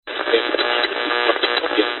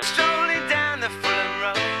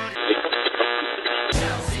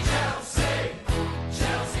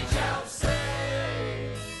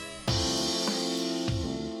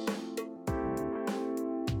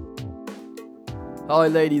Hi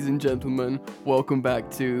ladies and gentlemen, welcome back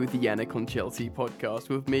to the Yannick on Chelsea podcast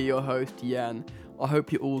with me, your host Yan. I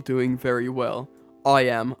hope you're all doing very well. I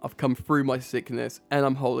am. I've come through my sickness and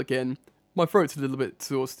I'm whole again. My throat's a little bit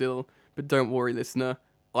sore still, but don't worry listener,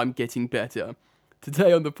 I'm getting better.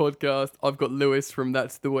 Today on the podcast, I've got Lewis from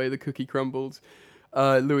That's the Way the Cookie Crumbles.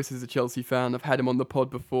 Lewis is a Chelsea fan. I've had him on the pod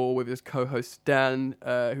before with his co-host Dan,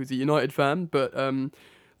 who's a United fan, but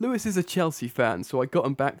Lewis is a Chelsea fan, so I got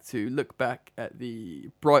him back to look back at the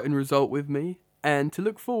Brighton result with me and to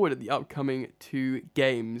look forward at the upcoming 2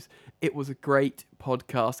 games. It was a great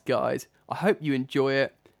podcast, guys. I hope you enjoy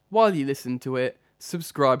it. While you listen to it,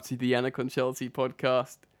 subscribe to the Yannick on Chelsea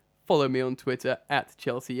podcast. Follow me on Twitter at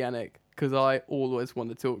Chelsea Yannick, because I always want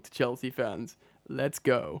to talk to Chelsea fans. Let's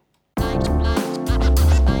go.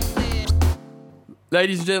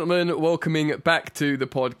 Ladies and gentlemen, welcoming back to the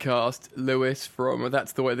podcast, Lewis from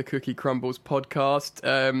That's the Way the Cookie Crumbles podcast.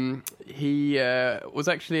 He was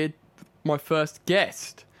actually my first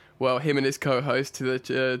guest. Well, him and his co-host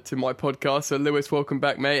to my podcast. So, Lewis, welcome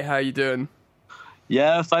back, mate. How you doing?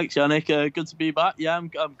 Yeah, thanks, Yannick. Good to be back. Yeah, I'm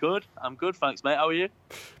good. I'm good, thanks, mate. How are you?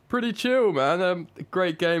 Pretty chill, man. A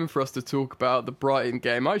great game for us to talk about, the Brighton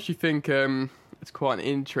game. I actually think it's quite an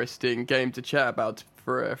interesting game to chat about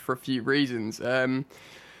for a few reasons.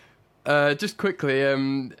 Just quickly,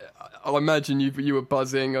 I imagine you were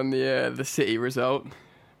buzzing on the City result.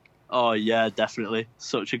 Oh yeah, definitely.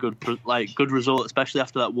 Such a good result, especially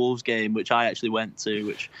after that Wolves game, which I actually went to,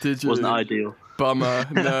 which wasn't ideal. Bummer.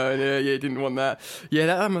 No, you didn't want that. Yeah,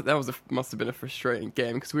 that must have been a frustrating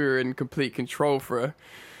game because we were in complete control for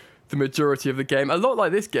the majority of the game. A lot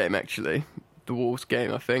like this game, actually. The Wolves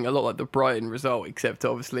game, I think. A lot like the Brighton result, except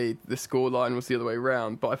obviously the scoreline was the other way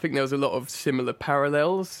around. But I think there was a lot of similar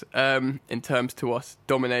parallels in terms to us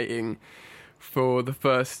dominating for the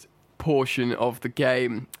first portion of the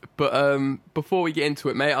game. But before we get into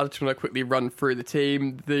it, mate, I just want to quickly run through the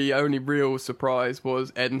team. The only real surprise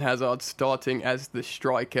was Eden Hazard starting as the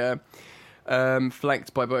striker,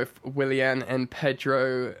 flanked by both Willian and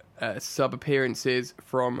Pedro. Sub-appearances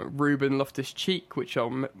from Ruben Loftus-Cheek, which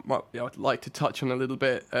I'd like to touch on a little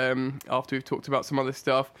bit after we've talked about some other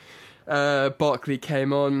stuff. Barkley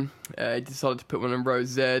came on, he decided to put one on row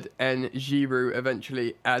Z, and Giroud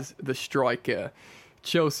eventually as the striker.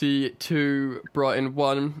 Chelsea 2, Brighton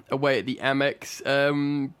 1, away at the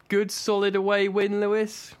Amex. Good, solid away win,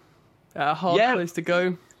 Lewis. Hard place to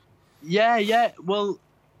go. Yeah.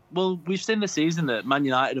 Well, we've seen this season that Man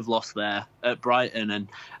United have lost there at Brighton,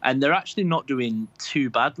 and they're actually not doing too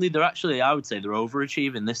badly. They're actually, I would say, they're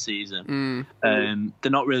overachieving this season.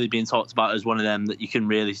 They're not really being talked about as one of them that you can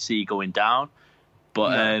really see going down.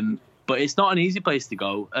 But it's not an easy place to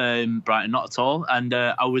go, Brighton, not at all. And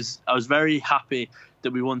I was very happy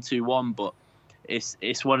that we won 2-1, but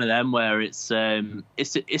it's one of them where it's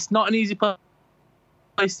not an easy place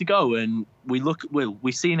to go, and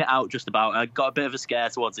we've seen it out just about. I got a bit of a scare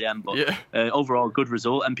towards the end, but overall good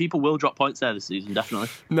result, and people will drop points there this season, definitely.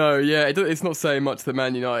 No, yeah, it's not saying much that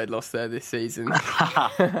Man United lost there this season.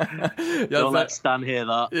 Don't let Stan hear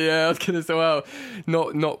that. Yeah, I was going to say, well,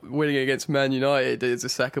 not winning against Man United is a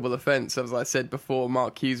sackable offence, as I said before.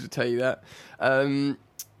 Mark Hughes would tell you that.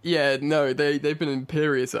 Yeah, no, they've been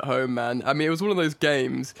imperious at home, man. I mean, it was one of those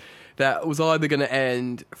games that was either going to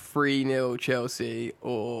end 3-0 Chelsea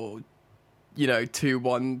or,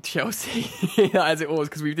 2-1 Chelsea, as it was,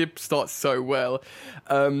 because we did start so well.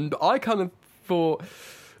 I kind of thought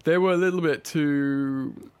they were a little bit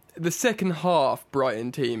too... The second half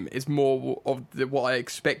Brighton team is more of what I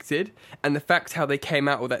expected, and the fact how they came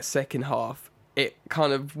out with that second half, it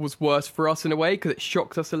kind of was worse for us in a way, because it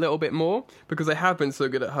shocked us a little bit more, because they have been so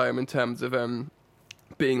good at home in terms of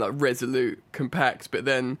being like resolute, compact, but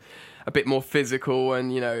then a bit more physical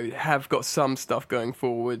and, have got some stuff going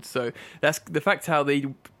forward. So that's the fact how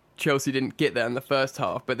Chelsea didn't get there in the first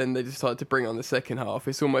half, but then they decided to bring on the second half.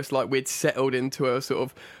 It's almost like we'd settled into a sort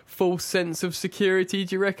of false sense of security,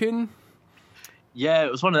 do you reckon? Yeah,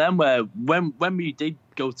 it was one of them where when we did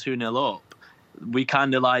go 2-0 up, we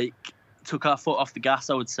kind of took our foot off the gas,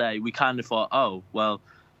 I would say. We kind of thought, oh, well,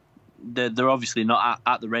 they're obviously not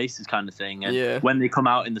at the races kind of thing. And when they come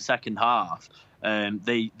out in the second half,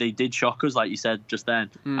 they did shock us, like you said just then.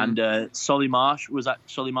 And Solly March was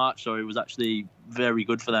actually very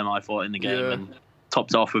good for them, I thought, in the game, and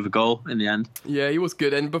topped off with a goal in the end. Yeah, he was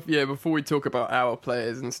good. And before we talk about our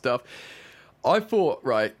players and stuff, I thought,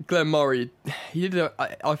 Glenn Murray,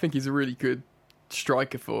 I think he's a really good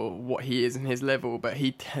striker for what he is and his level, but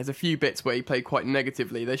he has a few bits where he played quite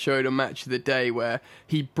negatively. They showed a match of the day where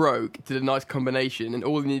he did a nice combination, and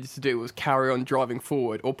all he needed to do was carry on driving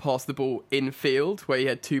forward or pass the ball in field, where he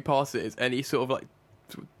had 2 passes, and he sort of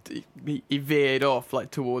he veered off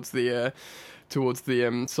like towards the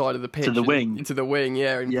side of the pitch to the wing, into the wing,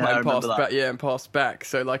 and passed back, and passed back.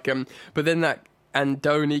 So like but then that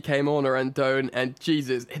Andoni came on, or Andone, and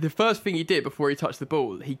Jesus, the first thing he did before he touched the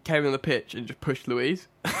ball, he came on the pitch and just pushed Luiz.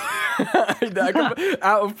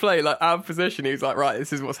 Out of play, like out of position. He was like, right,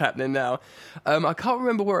 this is what's happening now. I can't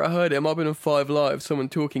remember where I heard it. It might have been on 5 Live, someone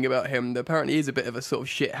talking about him. Apparently he's a bit of a sort of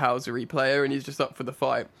shithousery player, and he's just up for the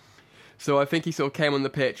fight. So I think he sort of came on the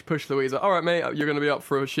pitch, pushed Luiz, like, all right, mate, you're going to be up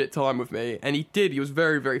for a shit time with me. And he did. He was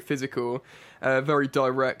very, very physical, very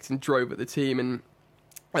direct, and drove at the team, and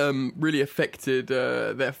really affected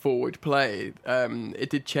their forward play. It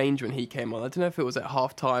did change when he came on. I don't know if it was at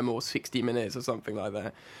half-time or 60 minutes or something like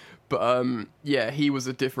that. But, he was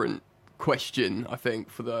a different question, I think,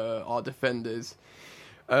 for our defenders.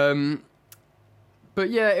 But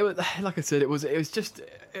yeah, it was, like I said, it was just...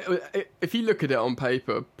 if you look at it on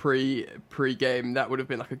paper, pre-game, that would have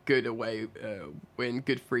been like a good away win,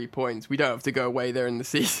 good 3 points. We don't have to go away there in the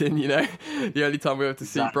season, The only time we have to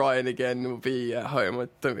see Brighton again will be at home. I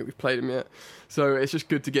don't think we've played them yet. So it's just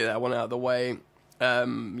good to get that one out of the way,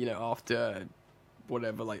 after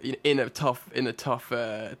whatever, like in a tough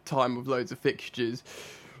time with loads of fixtures.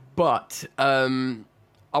 But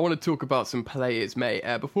I want to talk about some players, mate.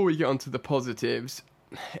 Before we get on to the positives,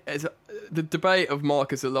 the debate of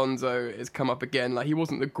Marcos Alonso has come up again. Like, he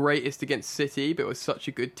wasn't the greatest against City, but it was such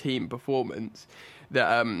a good team performance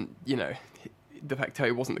that, the fact that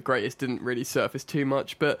he wasn't the greatest didn't really surface too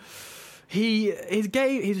much. But his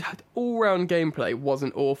all-round gameplay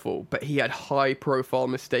wasn't awful, but he had high-profile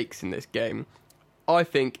mistakes in this game. I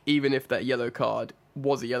think even if that yellow card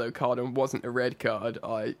was a yellow card and wasn't a red card,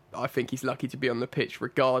 I think he's lucky to be on the pitch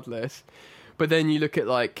regardless. But then you look at,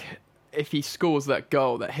 like, if he scores that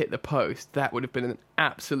goal that hit the post, that would have been an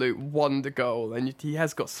absolute wonder goal. And he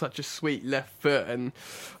has got such a sweet left foot. And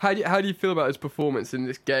how do you feel about his performance in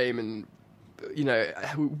this game? And, are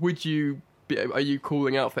you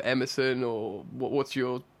calling out for Emerson, or what's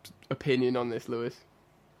your opinion on this, Lewis?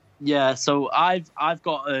 Yeah, so I've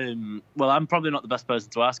got I'm probably not the best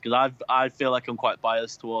person to ask, because I feel like I'm quite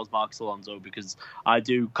biased towards Marcos Alonso, because I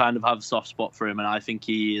do kind of have a soft spot for him, and I think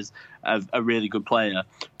he is a really good player.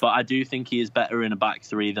 But I do think he is better in a back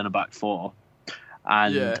 3 than a back 4.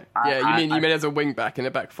 And you mean as a wing back in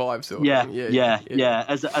a back 5 sort of thing? Yeah.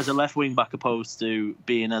 As a left wing back, opposed to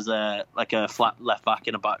being as a flat left back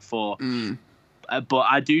in a back 4. But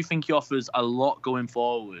I do think he offers a lot going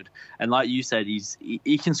forward, and like you said,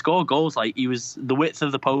 he can score goals. Like, he was the width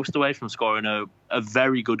of the post away from scoring a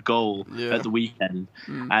very good goal at the weekend.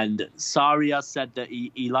 And Sarri has said that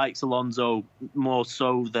he likes Alonso more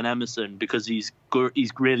so than Emerson, because he's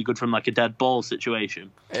really good from like a dead ball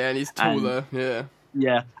situation. Yeah, and he's taller.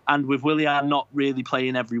 Yeah, and with Willian not really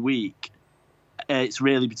playing every week, it's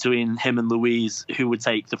really between him and Luiz who would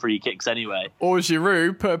take the free kicks anyway. Or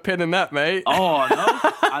Giroud, put a pin in that, mate. Oh,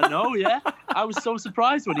 I know, yeah. I was so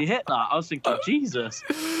surprised when he hit that. I was thinking, Jesus.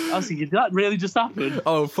 I was thinking, did that really just happen?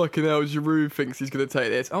 Oh, fucking hell, Giroud thinks he's going to take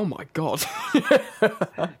this. Oh, my God.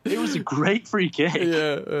 It was a great free kick.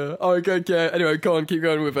 Yeah. Oh, okay. Anyway, go on, keep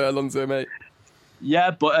going with Alonso, mate.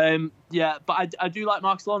 Yeah, but I do like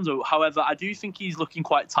Marcos Alonso. However, I do think he's looking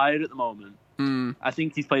quite tired at the moment. I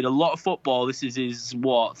think he's played a lot of football. This is his,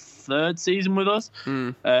 3rd season with us?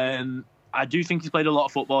 I do think he's played a lot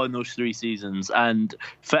of football in those 3 seasons. And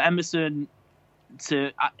for Emerson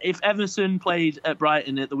if Emerson played at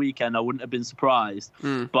Brighton at the weekend, I wouldn't have been surprised.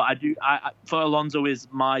 But for Alonso is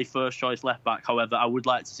my first choice left back. However, I would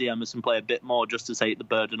like to see Emerson play a bit more, just to take the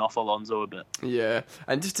burden off Alonso a bit. Yeah,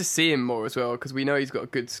 and just to see him more as well, because we know he's got a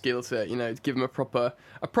good skill set. To give him a proper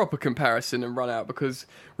comparison and run out. Because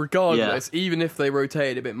regardless, even if they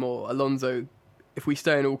rotate a bit more, Alonso, if we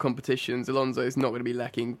stay in all competitions, Alonso is not going to be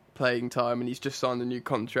lacking playing time, and he's just signed a new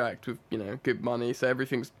contract with good money, so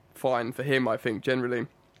everything's fine for him, I think, generally.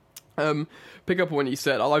 Pick up on what you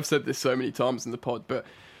said. I've said this so many times in the pod, but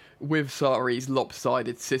with Sarri's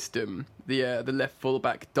lopsided system, the left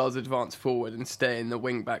fullback does advance forward and stay in the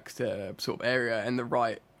wing back sort of area, and the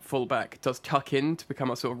right fullback does tuck in to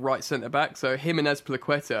become a sort of right centre back. So him and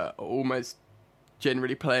Azpilicueta are almost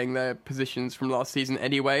generally playing their positions from last season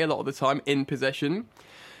anyway, a lot of the time in possession.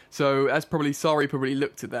 So Sarri probably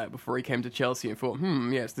looked at that before he came to Chelsea and thought,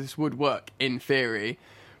 yes, this would work in theory.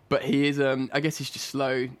 But he is, I guess he's just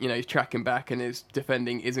slow. He's tracking back and his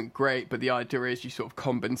defending isn't great. But the idea is you sort of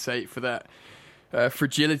compensate for that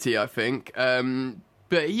fragility, I think.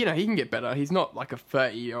 But, he can get better. He's not like a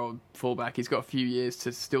 30-year-old fullback. He's got a few years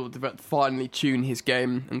to still finally tune his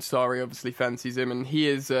game. And Sarri obviously fancies him. And he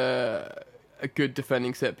is a a good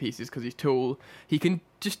defending set pieces because he's tall. He can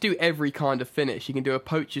just do every kind of finish. He can do a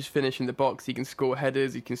poacher's finish in the box. He can score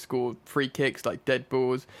headers. He can score free kicks like dead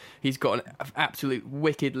balls. He's got an absolute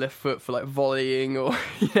wicked left foot for like volleying or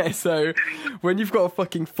So when you've got a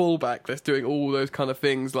fucking fullback that's doing all those kind of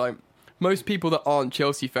things, like most people that aren't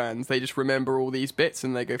Chelsea fans, they just remember all these bits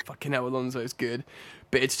and they go, "Fucking hell, Alonso's good."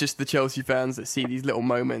 But it's just the Chelsea fans that see these little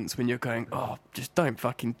moments when you're going, "Oh, just don't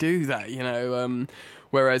fucking do that,"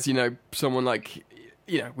 Whereas, someone like,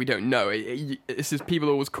 we don't know. It's just people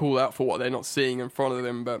always call out for what they're not seeing in front of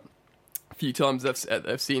them. But a few times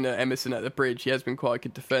I've seen Emerson at the bridge. He has been quite a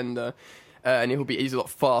good defender. And he's a lot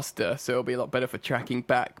faster, so it'll be a lot better for tracking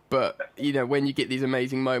back. But, when you get these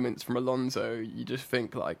amazing moments from Alonso, you just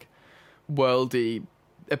think, like, worldy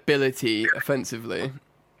ability offensively.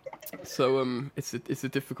 So it's a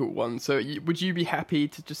difficult one. So would you be happy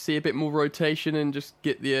to just see a bit more rotation and just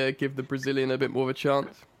give the Brazilian a bit more of a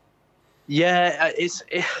chance? Yeah,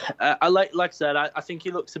 I like I said, I think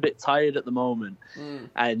he looks a bit tired at the moment.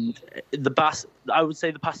 And I would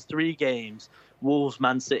say the past 3 games, Wolves,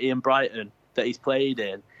 Man City and Brighton, that he's played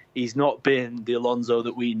in, he's not been the Alonso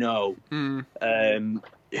that we know.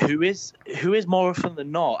 Who is more often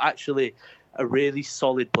than not actually a really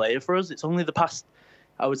solid player for us. It's only the past,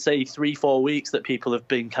 I would say, 3-4 weeks that people have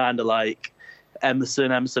been kind of like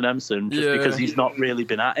Emerson, just because he's not really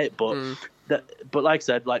been at it. But but like I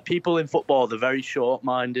said, like people in football, they're very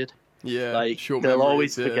short-minded. Yeah, like short they'll memories,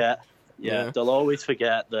 always forget. They'll always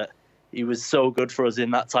forget that he was so good for us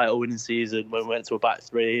in that title-winning season when we went to a back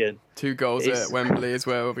 3 and 2 goals at Wembley as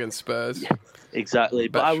well against Spurs. Yeah, exactly.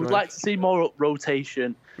 But I would like to see more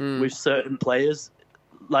rotation with certain players,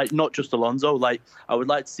 like not just Alonso. Like I would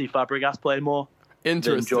like to see Fabregas play more.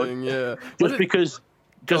 Interesting, yeah. Just because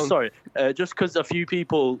a few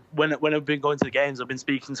people, when I've been going to the games, I've been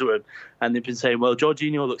speaking to him, and they've been saying, "Well,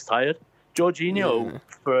 Jorginho looks tired." Jorginho,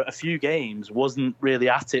 for a few games, wasn't really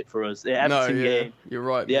at it for us. The Everton game, you're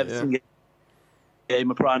right. The Everton game,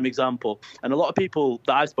 a prime example. And a lot of people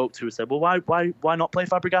that I spoke to have said, "Well, why not play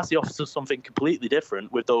Fabregas? He offers us something completely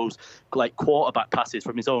different with those like quarterback passes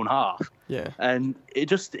from his own half." Yeah. And it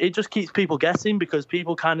just keeps people guessing because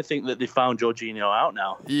people kind of think that they've found Jorginho out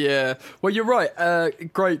now. Yeah. Well, you're right.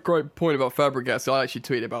 Great point about Fabregas. I actually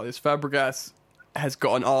tweeted about this. Fabregas has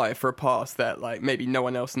got an eye for a pass that like maybe no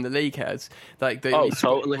one else in the league has. Like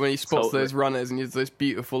when he spots those runners and he's those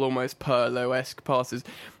beautiful, almost Pirlo-esque passes.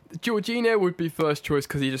 Jorginho would be first choice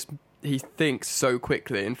because he thinks so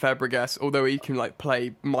quickly. And Fabregas, although he can like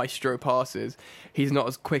play maestro passes, he's not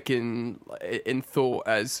as quick in thought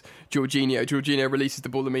as Jorginho. Jorginho releases the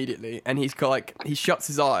ball immediately, and he shuts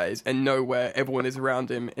his eyes and know where everyone is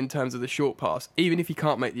around him in terms of the short pass. Even if he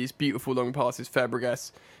can't make these beautiful long passes,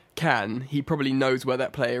 Fabregas can. He probably knows where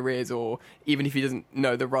that player is, or even if he doesn't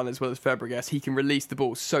know the run as well as Fabregas, he can release the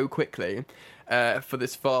ball so quickly for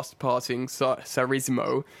this fast passing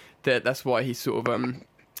Sarismo that's why he's sort of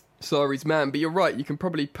Sarri's man. But you're right, you can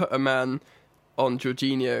probably put a man on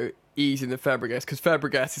Jorginho easing the Fabregas, because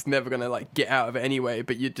Fabregas is never going to like get out of it anyway,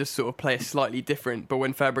 but you just sort of play a slightly different. But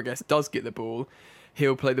when Fabregas does get the ball,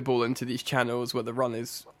 he'll play the ball into these channels where the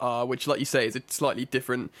runners are, which, like you say, is a slightly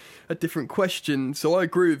different question. So I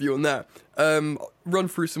agree with you on that. Run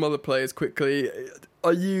through some other players quickly.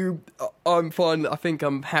 I'm fine. I think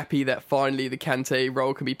I'm happy that finally the Kante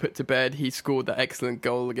role can be put to bed. He scored that excellent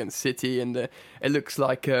goal against City, and it looks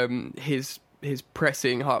like his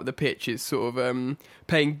pressing high up the pitch is sort of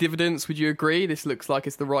paying dividends. Would you agree? This looks like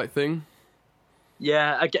it's the right thing.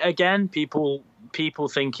 Yeah, again, people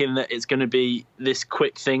thinking that it's going to be this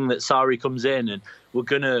quick thing that Sarri comes in and we're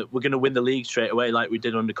gonna win the league straight away like we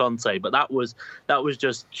did under Conte, but that was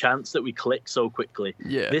just chance that we clicked so quickly.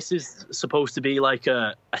 Yeah, this is supposed to be like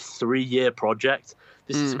a 3-year project.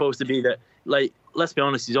 This is supposed to be that, like, let's be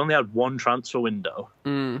honest, he's only had one transfer window.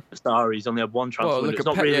 Sarri's only had one transfer window. It's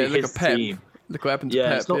not really his team. Look what happened to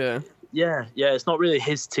Pep. It's not really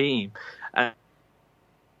his team. And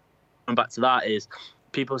back to that is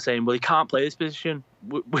people saying, well, he can't play this position.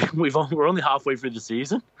 We're only halfway through the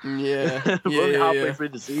season. Yeah, we're only halfway through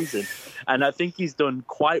the season, and I think he's done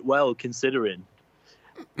quite well considering.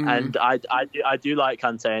 And I do like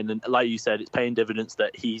Kante, and like you said, it's paying dividends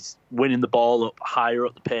that he's winning the ball up higher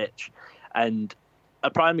up the pitch. And a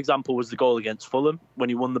prime example was the goal against Fulham when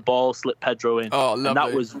he won the ball, slipped Pedro in. Oh, lovely. And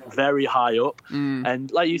that was very high up.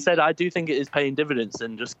 And like you said, I do think it is paying dividends,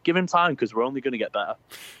 and just give him time because we're only going to get better.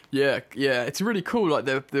 Yeah, it's really cool. Like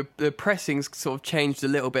the pressing's sort of changed a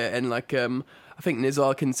little bit, and like I think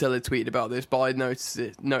Nizar Kinsella tweeted about this, but I noticed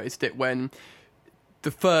it when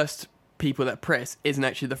the first people that press isn't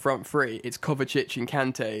actually the front three. It's Kovacic and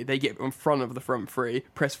Kante. They get in front of the front three,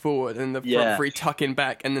 press forward, and the front three tuck in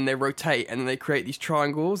back, and then they rotate, and then they create these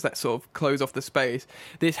triangles that sort of close off the space.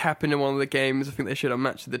 This happened in one of the games. I think they showed on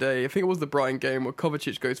Match of the Day. I think it was the Brighton game where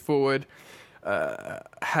Kovacic goes forward,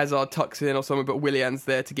 Hazard tucks in or something, but Willian's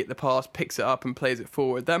there to get the pass, picks it up and plays it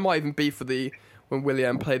forward. That might even be for when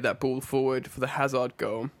Willian played that ball forward for the Hazard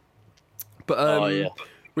goal. But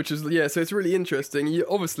which is so it's really interesting.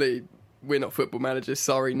 Obviously, we're not football managers.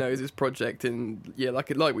 Sarri knows his project, and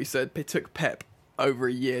like we said, it took Pep over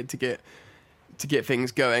a year to get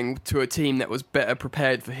things going to a team that was better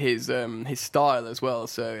prepared for his style as well.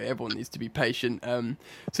 So everyone needs to be patient. I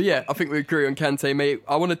think we agree on Kante, mate.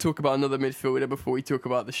 I want to talk about another midfielder before we talk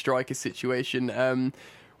about the striker situation.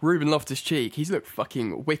 Ruben Loftus-Cheek, he's looked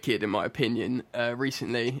fucking wicked in my opinion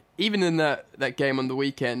recently. Even in that game on the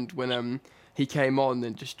weekend when he came on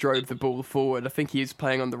and just drove the ball forward. I think he's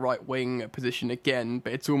playing on the right wing position again,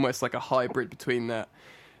 but it's almost like a hybrid between the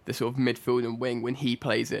sort of midfield and wing when he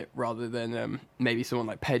plays it, rather than maybe someone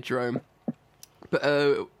like Pedro.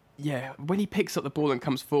 But when he picks up the ball and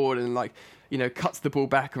comes forward and cuts the ball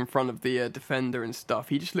back in front of the defender and stuff,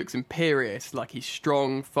 he just looks imperious. Like he's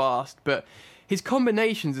strong, fast, but his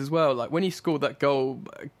combinations as well, like when he scored that goal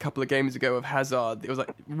a couple of games ago of Hazard, it was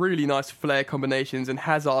like really nice flair combinations, and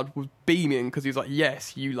Hazard was beaming because he was like,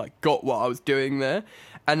 yes, you got what I was doing there.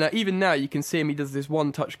 And even now you can see him, he does this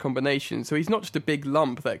one-touch combination, so he's not just a big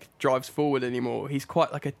lump that drives forward anymore. He's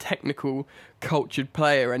quite like a technical, cultured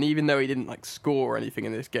player, and even though he didn't score or anything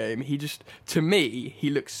in this game, he just, to me, he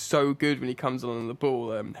looks so good when he comes on the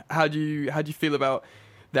ball. How do you feel about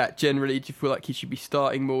that generally? Do you feel like he should be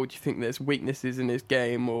starting more? Do you think there's weaknesses in his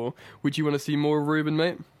game, or would you want to see more of Ruben,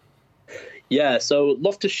 mate? Yeah, so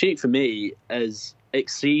Loftus-Cheek for me has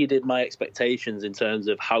exceeded my expectations in terms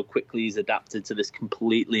of how quickly he's adapted to this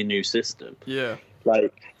completely new system. Yeah.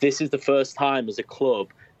 This is the first time as a club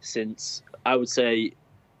since, I would say,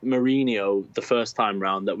 Mourinho, the first time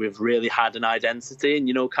round, that we've really had an identity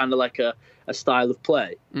and, kind of like a style of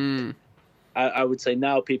play. I would say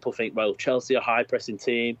now people think, well, Chelsea are a high-pressing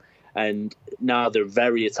team, and now they're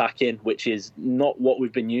very attacking, which is not what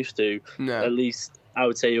we've been used to, at least I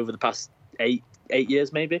would say over the past eight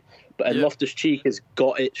years maybe. But Loftus-Cheek has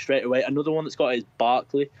got it straight away. Another one that's got it is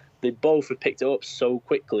Barkley. They both have picked it up so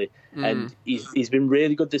quickly, and he's been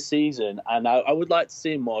really good this season, and I would like to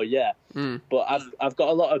see him more, But I've got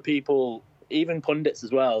a lot of people, even pundits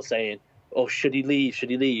as well, saying, oh, should he leave? Should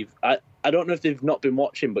he leave? I don't know if they've not been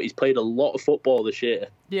watching, but he's played a lot of football this year.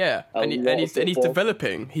 Yeah, and he's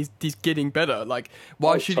developing. He's getting better.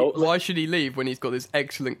 Why should he leave when he's got this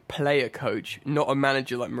excellent player coach, not a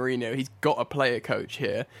manager like Mourinho? He's got a player coach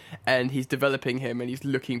here, and he's developing him, and he's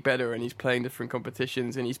looking better, and he's playing different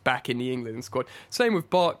competitions, and he's back in the England squad. Same with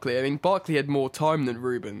Barkley. I mean, Barkley had more time than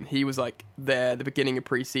Ruben. He was there at the beginning of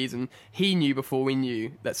pre-season. He knew before we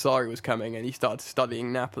knew that Sarri was coming, and he started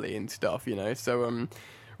studying Napoli and stuff. So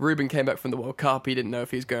Ruben came back from the World Cup. He didn't know if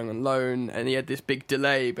he was going on loan, and he had this big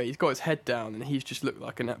delay, but he's got his head down, and he's just looked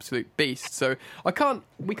like an absolute beast. So we can't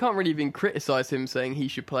really even criticise him saying he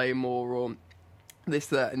should play more or this,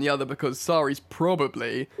 that, and the other, because Sarri's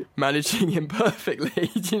probably managing him perfectly.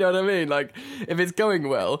 Do you know what I mean? If it's going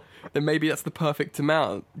well, then maybe that's the perfect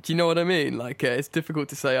amount. Do you know what I mean? It's difficult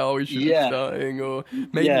to say, oh, he should be starting, or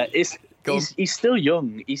maybe. Yeah, he's still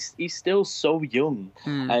young. He's still so young,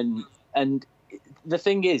 and. The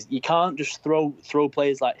thing is, you can't just throw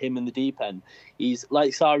players like him in the deep end. He's,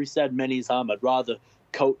 like Sarri said many times, I'd rather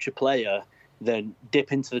coach a player than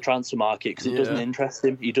dip into the transfer market because it doesn't interest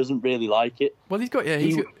him. He doesn't really like it. Well,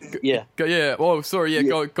 Oh, sorry.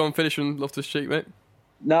 Go on, finish on Loftus-Cheek, mate.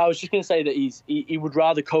 No, I was just going to say that he would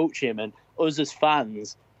rather coach him, and us as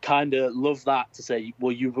fans kind of love that, to say,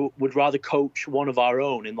 well, you would rather coach one of our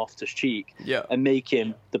own in Loftus-Cheek and make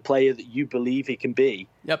him the player that you believe he can be.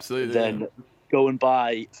 Absolutely. Than go and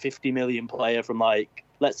buy 50 million player from,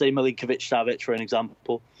 let's say, Milinkovic-Savic, for an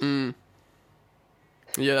example. Yeah,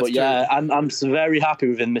 that's true. I'm very happy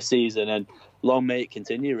with him this season, and long may it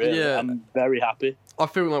continue, really. Yeah. I'm very happy. I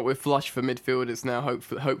feel like we're flush for midfielders now.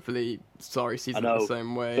 Hopefully Sarri sees it the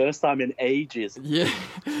same way. First time in ages. Yeah,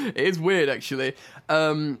 it is weird, actually.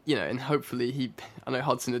 And hopefully I know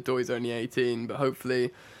Hudson-Odoi is only 18, but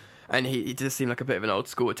hopefully... And he does seem like a bit of an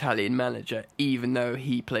old-school Italian manager, even though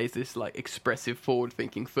he plays this expressive,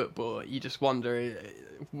 forward-thinking football. You just wonder,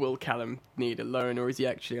 will Callum need a loan, or is he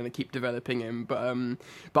actually going to keep developing him? But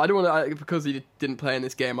I don't want to, because he didn't play in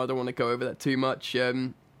this game, I don't want to go over that too much.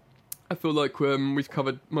 I feel like we've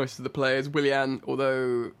covered most of the players. Willian,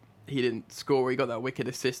 although he didn't score. He got that wicked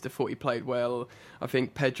assist. I thought he played well. I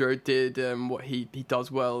think Pedro did what he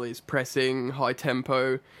does well is pressing, high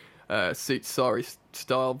tempo, suits Sarri's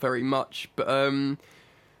style very much. But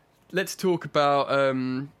let's talk about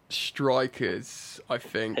strikers, I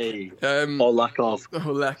think. Or lack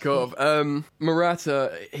of.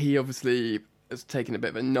 Morata, he obviously has taken a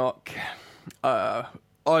bit of a knock. I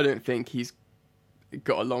don't think he's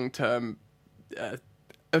got a long-term... I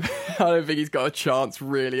don't think he's got a chance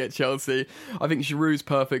really at Chelsea. I think Giroud's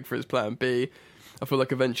perfect for his plan B. I feel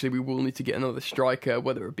like eventually we will need to get another striker,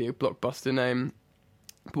 whether it be a blockbuster name.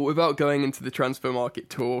 But without going into the transfer market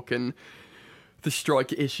talk and the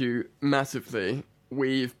striker issue massively,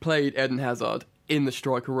 we've played Eden Hazard in the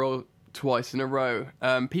striker role twice in a row.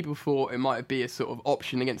 People thought it might be a sort of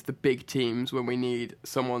option against the big teams when we need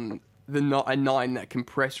someone... a 9 that can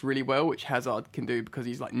press really well, which Hazard can do because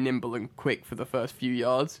he's like nimble and quick for the first few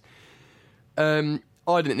yards. I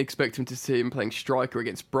didn't expect him to see him playing striker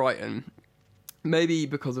against Brighton. Maybe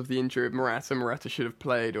because of the injury of Morata. Morata should have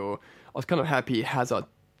played, or I was kind of happy Hazard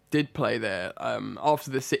did play there.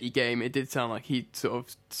 After the City game, it did sound like he sort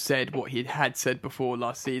of said what he had said before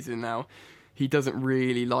last season. Now, he doesn't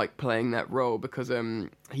really like playing that role because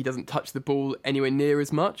he doesn't touch the ball anywhere near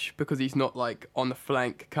as much because he's not like on the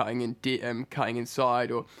flank cutting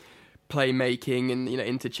inside or playmaking and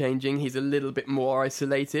interchanging. He's a little bit more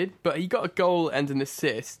isolated, but he got a goal and an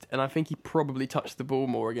assist, and I think he probably touched the ball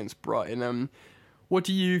more against Brighton. What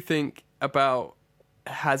do you think about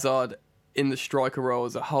Hazard in the striker role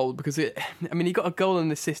as a whole? Because he got a goal and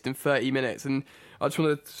an assist in 30 minutes, and I just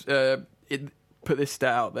want to put this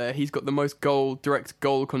stat out there. He's got the most direct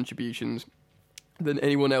goal contributions than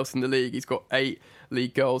anyone else in the league. He's got 8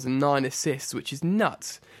 league goals and 9 assists, which is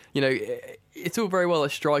nuts. It's all very well a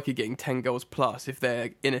striker getting 10 goals plus if they're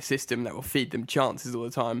in a system that will feed them chances all the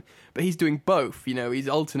time. But he's doing both. He's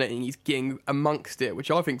alternating. He's getting amongst it, which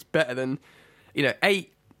I think is better than,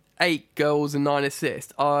 8 goals and 9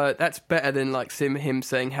 assists. That's better than like him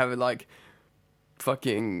saying having like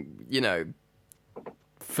fucking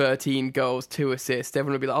 13 goals, 2 assists.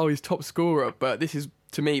 Everyone would be like, oh, he's top scorer. But this is,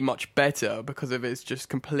 to me, much better because of his just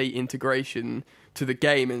complete integration to the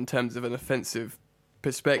game in terms of an offensive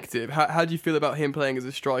perspective. How do you feel about him playing as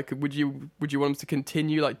a striker? Would you want him to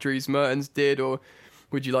continue like Dries Mertens did, or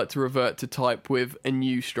would you like to revert to type with a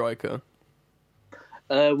new striker?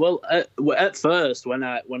 At first, when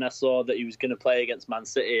I saw that he was going to play against Man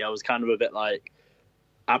City, I was kind of a bit like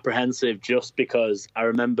apprehensive, just because I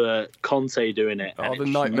remember Conte doing it and it's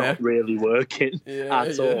not really working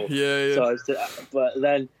at all. Yeah. But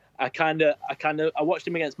then I watched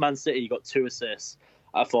him against Man City. He got 2 assists.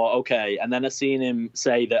 I thought, okay, and then I seen him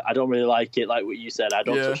say that I don't really like it, like what you said. I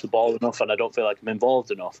don't touch the ball enough, and I don't feel like I'm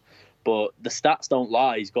involved enough. But the stats don't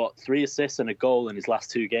lie. He's got 3 assists and a goal in his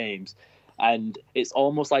last 2 games. And it's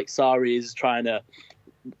almost like Sarri is trying to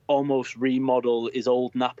almost remodel his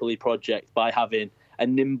old Napoli project by having a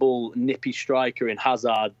nimble, nippy striker in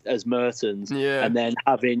Hazard as Mertens, and then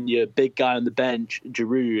having your big guy on the bench,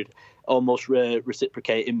 Giroud, almost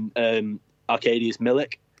reciprocating Arkadiusz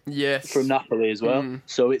Milik from Napoli as well.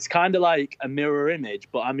 So it's kind of like a mirror image,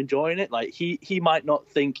 but I'm enjoying it. Like he might not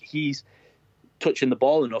think he's touching the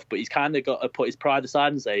ball enough, but he's kind of got to put his pride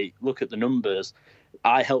aside and say, look at the numbers.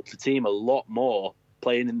 I help the team a lot more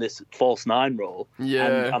playing in this false 9 role.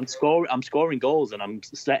 And I'm scoring goals, and I'm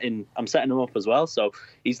setting them up as well. So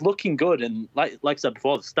he's looking good, and like I said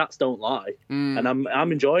before, the stats don't lie, and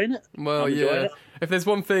I'm enjoying it. Well, enjoying it. If there's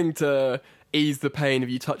one thing to ease the pain of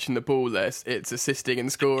you touching the ball less, it's assisting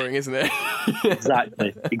and scoring, isn't it?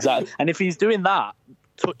 Exactly. And if he's doing that,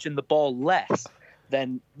 touching the ball less,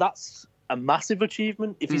 then that's a massive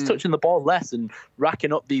achievement. If he's touching the ball less and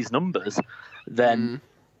racking up these numbers, then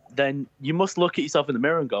you must look at yourself in the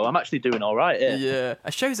mirror and go, I'm actually doing all right here. Yeah.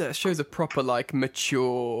 It shows a proper, like,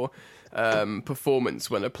 mature performance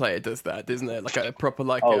when a player does that, doesn't it? Like a proper,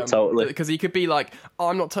 like... totally. Because he could be like,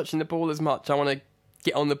 I'm not touching the ball as much, I want to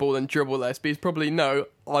get on the ball and dribble less, but he's probably, no,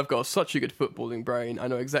 I've got such a good footballing brain, I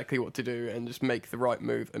know exactly what to do and just make the right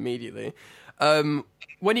move immediately.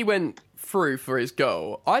 When he went through for his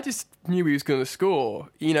goal, I just knew he was going to score.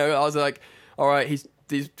 I was like, all right, he's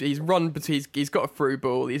got a through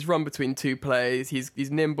ball, he's run between 2 players, he's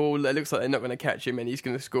nimble, it looks like they're not going to catch him and he's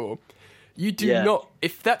going to score. You do not,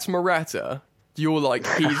 if that's Morata, you're like,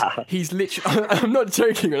 he's literally, I'm not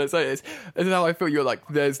joking when I say this, this is how I feel. You're like,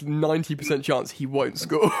 there's 90% chance he won't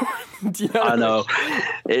score. Do you know I know.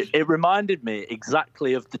 It reminded me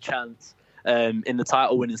exactly of the chance in the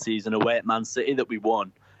title winning season away at Man City that we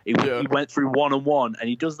won. He went through 1-on-1 and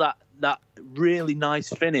he does that that really nice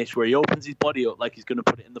finish where he opens his body up like he's going to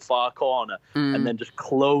put it in the far corner and then just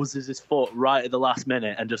closes his foot right at the last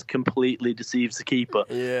minute and just completely deceives the keeper.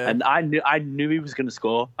 Yeah. And I knew he was going to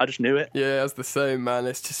score. I just knew it. Yeah, it's the same, man.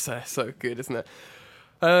 It's just so good, isn't it?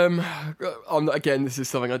 Again, this is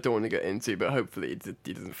something I don't want to get into, but hopefully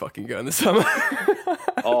he doesn't fucking go in the summer.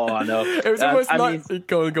 Oh, I know. It was almost nice.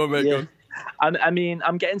 Go on, mate. Yeah. I mean,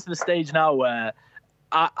 I'm getting to the stage now where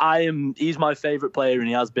he's my favourite player and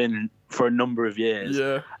he has been for a number of years.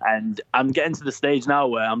 Yeah. And I'm getting to the stage now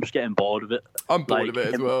where I'm just getting bored of it. I'm bored of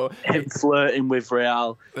it as well. Him flirting with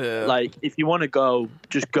Real. Yeah. Like, if you want to go,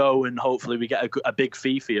 just go and hopefully we get a big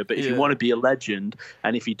fee for you. But if you want to be a legend,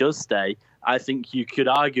 and if he does stay, I think you could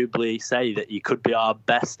arguably say that he could be our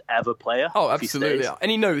best ever player. Oh, absolutely.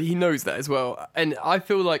 And he knows that as well. And I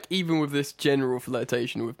feel like even with this general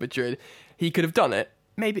flirtation with Madrid, he could have done it.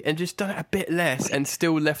 Maybe, and just done it a bit less and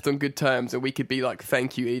still left on good terms, and we could be like,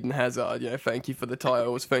 thank you, Eden Hazard, thank you for the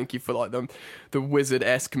titles, thank you for like the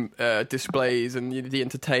wizard-esque displays and the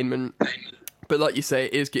entertainment. But like you say,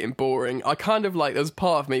 it is getting boring. I kind of like, there's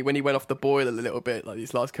part of me, when he went off the boil a little bit, like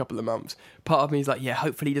these last couple of months, part of me is like, yeah,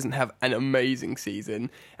 hopefully he doesn't have an amazing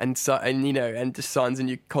season and just signs a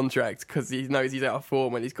new contract because he knows he's out of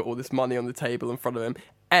form and he's got all this money on the table in front of him.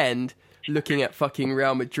 And looking at fucking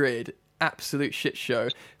Real Madrid, absolute shit show.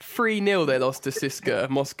 3-0 they lost to CSKA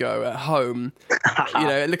Moscow at home.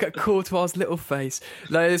 Look at Courtois' little face.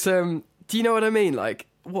 There's, do you know what I mean? Like,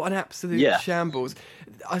 what an absolute shambles.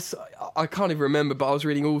 I can't even remember, but I was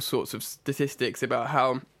reading all sorts of statistics about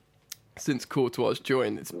how since Courtois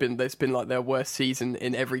joined, it's been like their worst season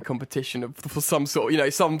in every competition for some sort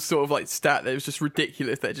of like stat that was just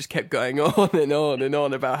ridiculous, that just kept going on and on and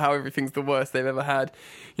on about how everything's the worst they've ever had.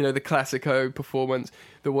 The Clasico performance,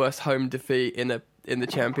 the worst home defeat in the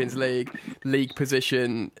Champions League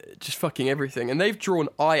position, just fucking everything. And they've drawn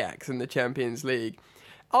Ajax in the Champions League.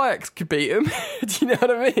 Ajax could beat him. Do you know what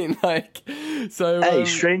I mean? Like, so. Hey,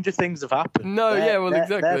 stranger things have happened. No,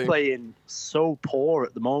 exactly. They're playing so poor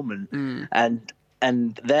at the moment,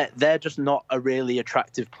 and they're just not a really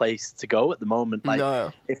attractive place to go at the moment. Like,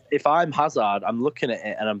 no. if I'm Hazard, I'm looking at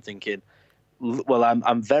it and I'm thinking, well,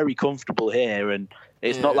 I'm very comfortable here, and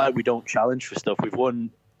it's not like we don't challenge for stuff. We've won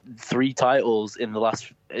 3 titles in the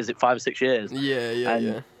last, is it 5 or 6 years?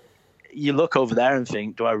 Yeah. You look over there and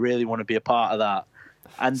think, do I really want to be a part of that?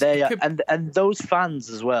 And and those fans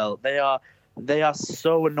as well, they are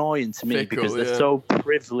so annoying to me. Fickle, because they're so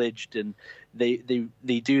privileged, and they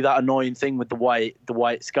do that annoying thing with the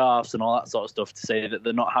white scarves and all that sort of stuff to say that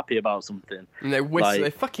they're not happy about something. And they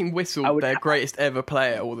fucking whistle their greatest ever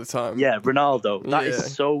player all the time. Yeah, Ronaldo.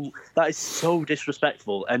 That is so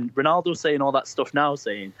disrespectful. And Ronaldo's saying all that stuff now,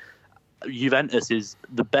 saying Juventus is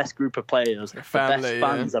the best group of players, the best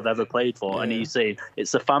fans I've ever played for, and he's saying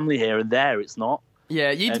it's a family here, and there it's not.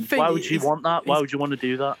 Yeah, you'd think. Why would you want that? Why would you want to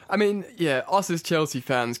do that? I mean, yeah, us as Chelsea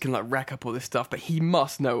fans can like rack up all this stuff, but he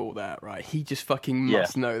must know all that, right? He just fucking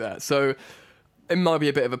must know that. So it might be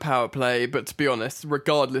a bit of a power play, but to be honest,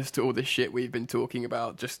 regardless to all this shit we've been talking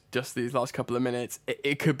about just these last couple of minutes,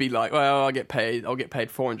 it could be like, well, I'll get paid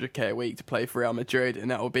 $400k a week to play for Real Madrid, and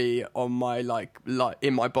that will be on my like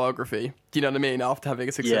in my biography. Do you know what I mean? After having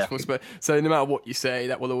a successful Spurs. So no matter what you say,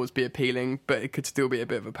 that will always be appealing, but it could still be a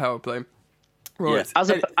bit of a power play. Right.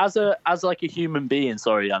 Yeah. As like a human being,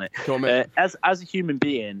 sorry, Yannick. As a human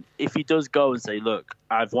being, if he does go and say, "Look,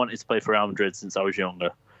 I've wanted to play for Real Madrid since I was younger,"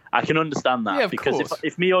 I can understand that. Yeah, because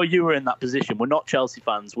if me or you were in that position, we're not Chelsea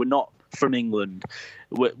fans, we're not from England.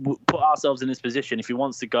 We put ourselves in this position. If he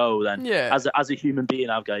wants to go, then as a human being,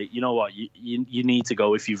 I'd go, you know what, you need to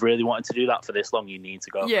go. If you've really wanted to do that for this long, you need to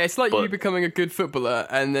go. Yeah, it's like you becoming a good footballer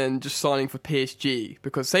and then just signing for PSG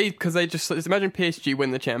because they just imagine PSG win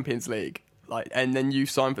the Champions League. And then you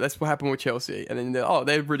sign for, that's what happened with Chelsea, and then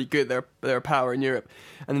they're really good, they're a power in Europe,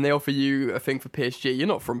 and then they offer you a thing for PSG. You're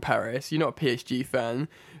not from Paris, you're not a PSG fan,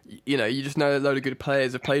 you just know a load of good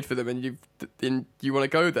players have played for them, and you want to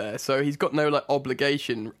go there. So he's got no like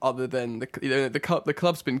obligation other than the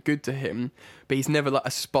club's been good to him, but he's never like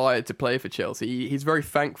aspired to play for Chelsea. He's very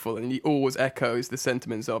thankful, and he always echoes the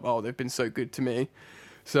sentiments of they've been so good to me.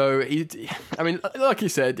 So like you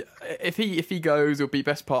said, if he goes, it'll be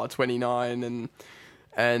best part of 29,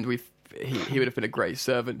 and he would have been a great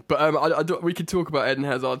servant. But we could talk about Eden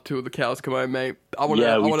Hazard till the cows come home, mate. We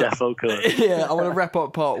definitely could. Yeah, I want to wrap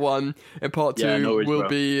up part 1, and part 2 we'll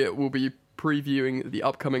be previewing the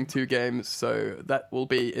upcoming 2 games. So that will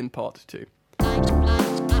be in part 2.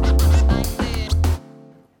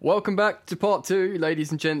 Welcome back to part 2, ladies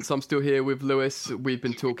and gents. I'm still here with Lewis. We've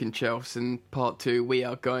been talking Chelsea. In part 2, we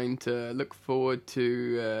are going to look forward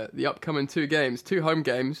to the upcoming 2 games, 2 home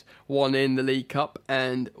games, one in the League Cup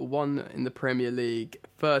and one in the Premier League.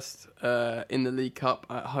 First, in the League Cup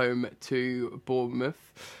at home to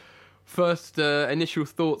Bournemouth. First, initial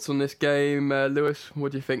thoughts on this game, Lewis.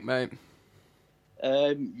 What do you think, mate?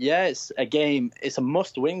 Yeah, it's a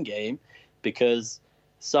must-win game because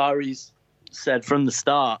Sarri's said from the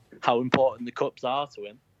start how important the cups are to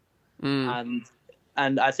him,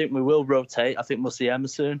 and I think we will rotate. I think we'll see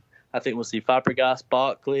Emerson. I think we'll see Fabregas,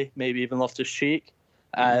 Barkley, maybe even Loftus-Cheek.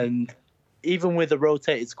 And even with a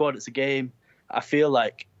rotated squad, it's a game I feel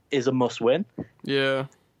like is a must-win. Yeah,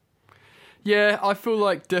 I feel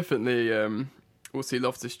like definitely we'll see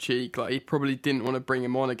Loftus-Cheek. Like, he probably didn't want to bring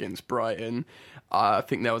him on against Brighton. I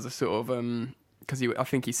think there was a sort of because I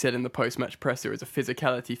think he said in the post-match presser it was a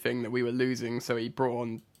physicality thing that we were losing, so he brought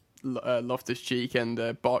on Loftus-Cheek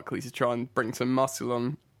and Barkley to try and bring some muscle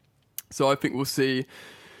on. So I think we'll see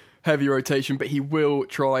heavy rotation, but he will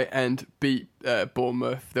try and beat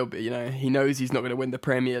Bournemouth. There'll be, he knows he's not going to win the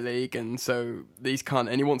Premier League, and so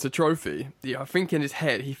and he wants a trophy. Yeah, I think in his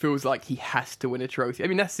head he feels like he has to win a trophy. I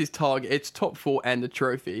mean, that's his target. It's top 4 and a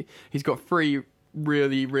trophy. He's got 3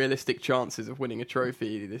 really realistic chances of winning a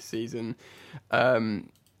trophy this season,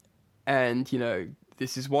 and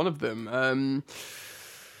this is one of them.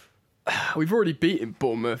 We've already beaten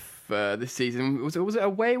Bournemouth this season. Was it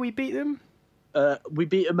away we beat them? We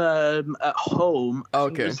beat them at home.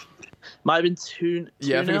 Okay. Might have been 2-0.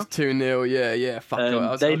 Yeah, I think it was 2-0. Yeah.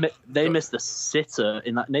 Fuck. They missed a sitter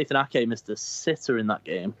in that. Nathan Ake missed a sitter in that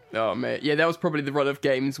game. Oh, mate. Yeah, that was probably the run of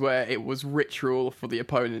games where it was ritual for the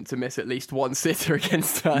opponent to miss at least one sitter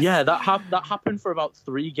against us. Yeah, that happened for about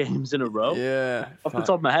 3 games in a row. Yeah. Off the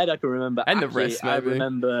top of my head, I can remember. And Ake, the rest, maybe. I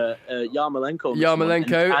remember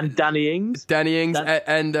Yarmolenko. And Danny Ings.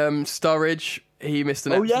 And Sturridge. He missed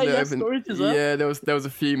an Sturridge as well. Yeah, there was a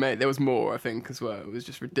few, mate. There was more, I think, as well. It was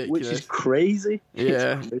just ridiculous. Which is crazy.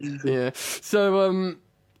 Yeah, yeah. So,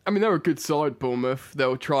 I mean, they're a good side, Bournemouth.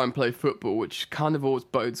 They'll try and play football, which kind of always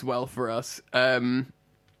bodes well for us. I mean,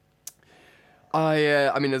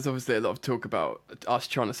 there's obviously a lot of talk about us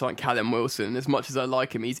trying to sign Callum Wilson. As much as I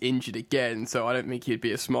like him, he's injured again, so I don't think he'd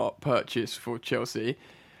be a smart purchase for Chelsea.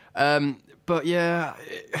 But yeah,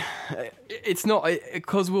 it's not,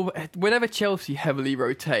 because whenever Chelsea heavily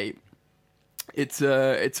rotate, it's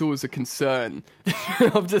always a concern.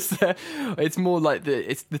 It's more like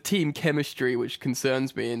it's the team chemistry which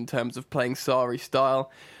concerns me in terms of playing Sarri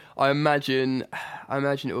style. I imagine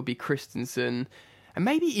it will be Christensen and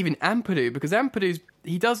maybe even Ampadu, because Ampadu's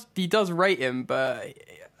he does rate him, but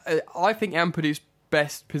I think Ampadu's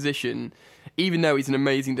best position, even though he's an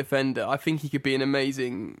amazing defender, I think he could be an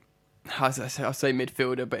amazing, I say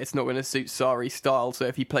midfielder, but it's not going to suit Sarri's style. So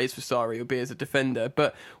if he plays for Sarri, it'll be as a defender.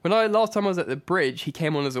 But last time I was at the Bridge, he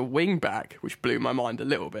came on as a wing back, which blew my mind a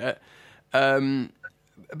little bit. But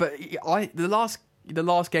the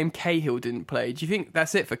last game Cahill didn't play. Do you think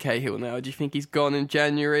that's it for Cahill now? Do you think he's gone in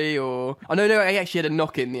January, or I know he actually had a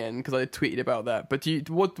knock in the end because I tweeted about that. But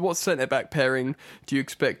what centre back pairing do you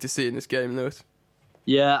expect to see in this game, Lewis?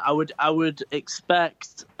 Yeah, I would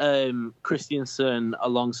expect Christensen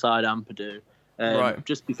alongside Ampadu, right.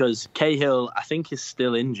 Just because Cahill, I think, is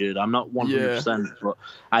still injured. I'm not 100%, but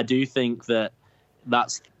I do think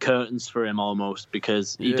that's curtains for him almost,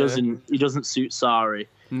 because he doesn't suit Sarri,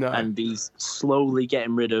 and he's slowly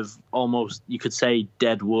getting rid of almost, you could say,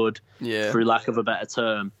 dead wood, for lack of a better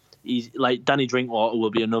term. He's like Danny Drinkwater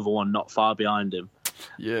will be another one not far behind him.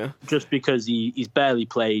 Yeah, just because he's barely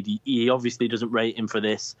played, he obviously doesn't rate him for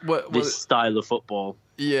this style of football.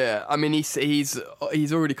 Yeah, I mean he's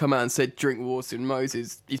already come out and said Drinkwater and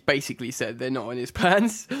Moses. He's basically said they're not in his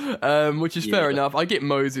plans, which is fair enough. I get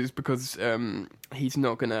Moses because he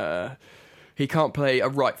can't play a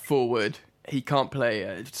right forward. He can't play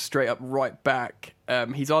a straight up right back.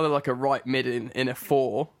 He's either like a right mid in a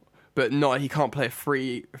 4. But he can't play a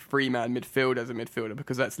free man midfield as a midfielder,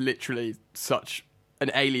 because that's literally such an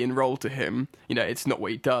alien role to him. It's not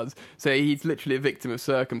what he does. So he's literally a victim of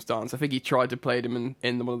circumstance. I think he tried to play him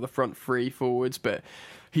in one of the front 3 forwards, but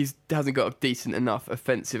he hasn't got a decent enough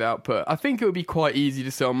offensive output. I think it would be quite easy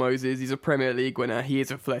to sell Moses. He's a Premier League winner. He is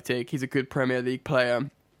athletic. He's a good Premier League player.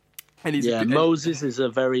 And Moses is a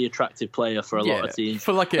very attractive player for a lot of teams,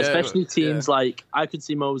 especially teams like, I could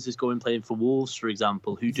see Moses playing for Wolves, for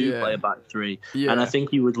example, who do play a back 3, and I think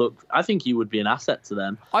he would be an asset to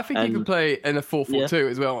them. I think he could play in a 4-4-2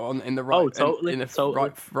 as well in the right. Oh, totally,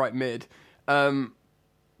 right mid.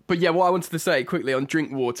 But yeah, what I wanted to say quickly on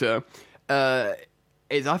Drinkwater,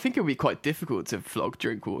 is I think it'll be quite difficult to flog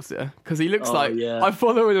Drinkwater because he looks yeah. I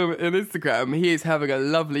follow him on Instagram. He is having a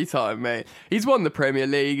lovely time, mate. He's won the Premier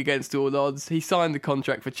League against all odds. He signed the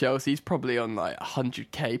contract for Chelsea. He's probably on like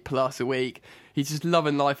 100k plus a week. He's just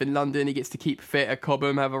loving life in London. He gets to keep fit at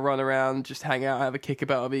Cobham, have a run around, just hang out, have a kick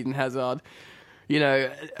about with Eden Hazard. You know,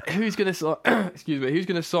 who's going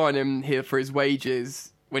to sign him here for his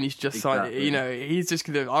wages when he's just signed? You know,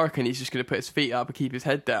 I reckon he's just going to put his feet up and keep his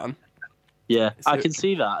head down. Yeah, I can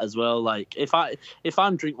see that as well. Like if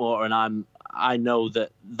I'm Drinkwater and I know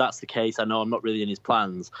that that's the case. I know I'm not really in his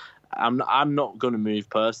plans. I'm not going to move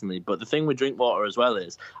personally. But the thing with Drinkwater as well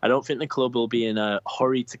is I don't think the club will be in a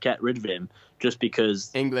hurry to get rid of him just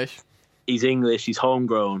because he's English, he's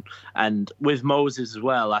homegrown, and with Moses as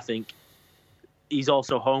well, I think he's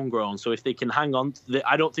also homegrown. So if they can hang on,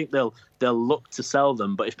 I don't think they'll look to sell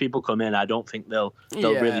them. But if people come in, I don't think they'll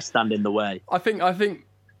really stand in the way. I think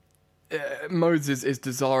Moses is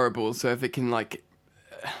desirable. So if it can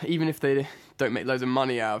even if they don't make loads of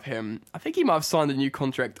money out of him, I think he might have signed a new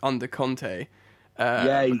contract under Conte.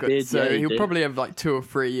 He did. So he'll did. probably have 2 or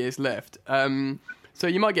 3 years left. So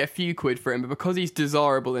you might get a few quid for him, but because he's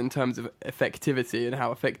desirable in terms of effectivity and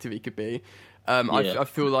how effective he could be, I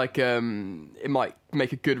feel like it might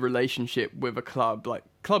make a good relationship with a club. Like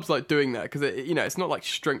clubs like doing that because it's not like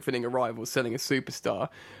strengthening a rival, selling a superstar,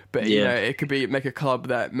 but it could make a club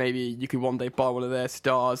that maybe you could one day buy one of their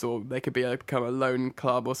stars, or they could become a loan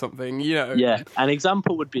club or something. Yeah, an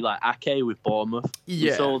example would be like Ake with Bournemouth.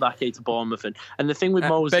 Yeah, we sold Ake to Bournemouth, and the thing with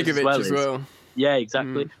Moses Begovic as well. Yeah,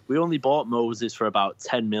 exactly. We only bought Moses for about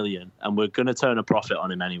 10 million, and we're going to turn a profit on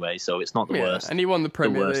him anyway, so it's not the worst. And he won the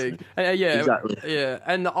Premier League. Exactly. Yeah,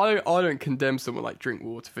 and I don't condemn someone like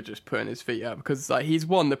Drinkwater for just putting his feet up because he's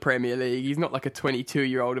won the Premier League. He's not like a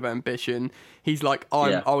 22-year-old of ambition. He's like,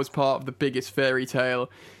 I was part of the biggest fairy tale,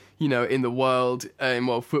 in the world, in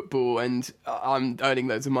world football, and I'm earning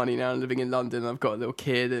loads of money now and living in London. I've got a little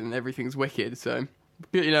kid, and everything's wicked, so...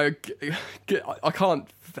 I can't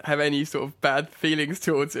have any sort of bad feelings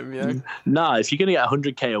towards him. Nah, if you're gonna get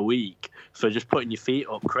 100k a week for just putting your feet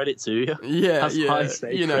up, credit to you. Yeah.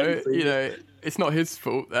 It's not his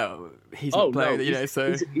fault that he's not playing. No,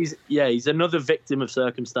 so he's another victim of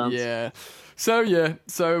circumstance. Yeah. So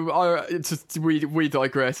we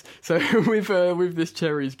digress. So with this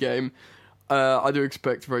Cherries game, I do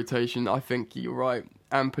expect rotation. I think you're right.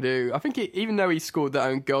 Ampadu, I think even though he scored that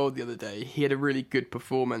own goal the other day, he had a really good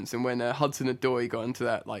performance. And when Hudson-Odoi got into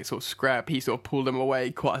that sort of scrap, he sort of pulled him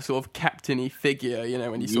away, quite a sort of captain-y figure,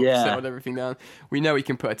 when he sort of settled everything down. We know he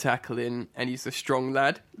can put a tackle in, and he's a strong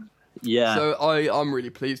lad. Yeah. So I'm really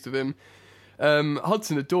pleased with him.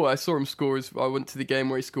 Hudson-Odoi, I saw him score. I went to the game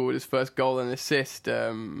where he scored his first goal and assist.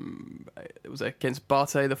 It was against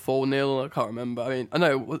Barté, the 4-0. I can't remember. I mean,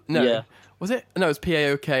 no. Yeah. Was it? No, it was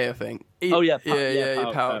PAOK, I think.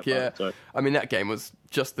 PAOK. Yeah. I mean, that game was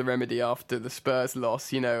just the remedy after the Spurs loss.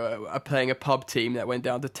 Playing a pub team that went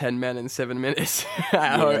down to 10 men in 7 minutes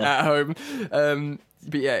at home.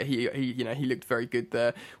 But yeah, he looked very good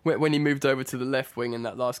there. When he moved over to the left wing in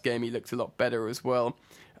that last game, he looked a lot better as well.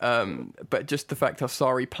 But just the fact how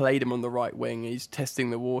Sarri played him on the right wing, he's testing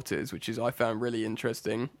the waters, which I found really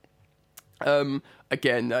interesting.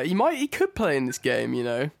 Again, he could play in this game.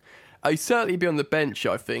 He'd certainly be on the bench,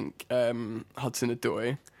 I think,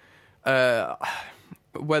 Hudson-Odoi.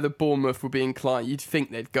 Whether Bournemouth would be inclined, you'd think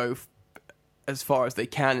they'd go as far as they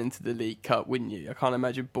can into the League Cup, wouldn't you? I can't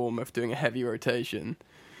imagine Bournemouth doing a heavy rotation.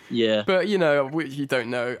 Yeah. But, you don't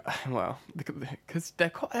know. Well, because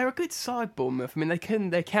they're a good side, Bournemouth. I mean,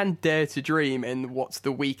 they can dare to dream in what's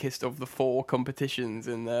the weakest of the 4 competitions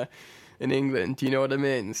in England. Do you know what I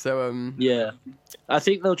mean? So yeah, I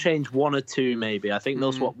think they'll change 1 or 2 maybe. I think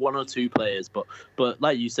they'll swap 1 or 2 players, but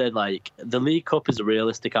like you said, the League Cup is a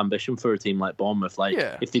realistic ambition for a team like Bournemouth.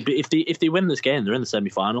 If they win this game, they're in the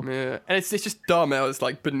semi-final. Yeah, and it's just dumb how it's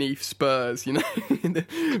beneath Spurs,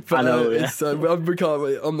 But, I know. Yeah. We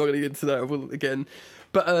can't. I'm not going to get into that again.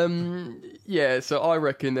 But so I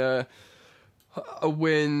reckon. A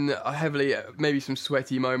win, heavily, maybe some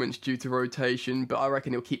sweaty moments due to rotation, but I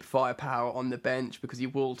reckon he'll keep firepower on the bench because he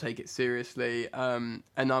will take it seriously. And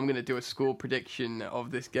I'm going to do a score prediction of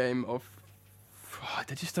this game of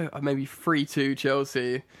maybe 3-2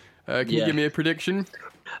 Chelsea. Can you give me a prediction?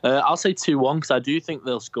 I'll say 2-1 because I do think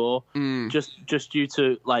they'll score. Just due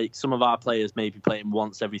to some of our players maybe playing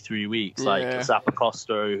once every 3 weeks, like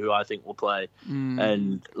Zappacosta, who I think will play,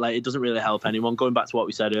 and it doesn't really help anyone. Going back to what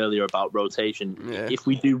we said earlier about rotation, if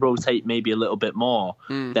we do rotate maybe a little bit more,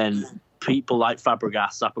 then people like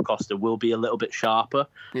Fabregas, Zappacosta will be a little bit sharper,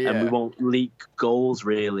 and we won't leak goals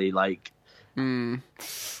really. Well,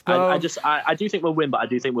 I do think we'll win, but I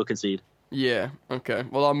do think we'll concede. Yeah, okay.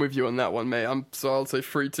 Well, I'm with you on that one, mate. So I'll say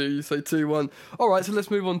 3-2, you say 2-1. All right, so let's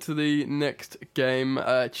move on to the next game,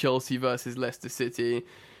 Chelsea versus Leicester City.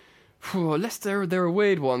 Leicester, they're a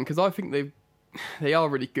weird one, because I think they are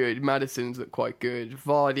really good. Maddison's look quite good.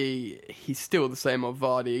 Vardy, he's still the same old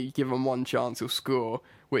Vardy. You give him one chance, he'll score,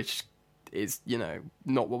 which is,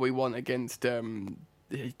 not what we want against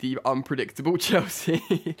the unpredictable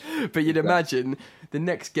Chelsea. But you'd imagine the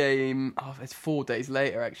next game, it's 4 days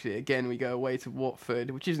later, actually. Again, we go away to Watford,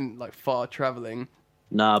 which isn't, far travelling.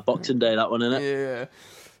 Nah, Boxing Day, that one, innit? Yeah.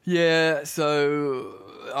 Yeah, so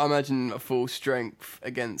I imagine a full strength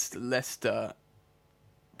against Leicester.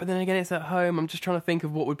 But then again, it's at home. I'm just trying to think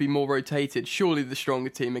of what would be more rotated. Surely the stronger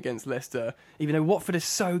team against Leicester, even though Watford is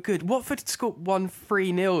so good. Watford scored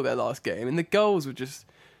 3-0 their last game, and the goals were just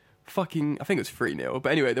fucking... I think it was 3-0.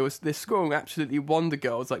 But anyway, they're scoring absolutely wonder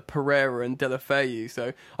goals like Pereira and Deulofeu.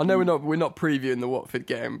 So I know we're not previewing the Watford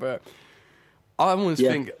game, but I almost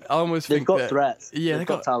think they've got threats. Yeah, they've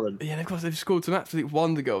got talent. Yeah, they've scored some absolute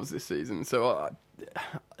wonder goals this season. So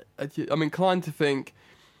I'm inclined to think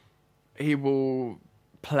he will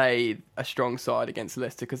play a strong side against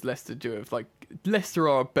Leicester, because Leicester Leicester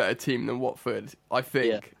are a better team than Watford, I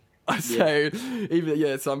think. Yeah.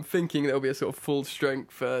 So I'm thinking there'll be a sort of full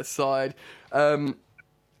strength side.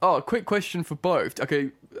 Quick question for both.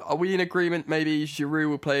 Okay, are we in agreement? Maybe Giroud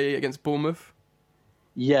will play against Bournemouth.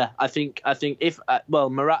 Yeah, I think if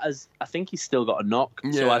Morata's, I think he's still got a knock,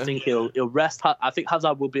 so I think he'll rest. I think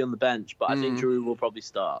Hazard will be on the bench, but I think Giroud will probably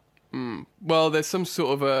start. Well, there's some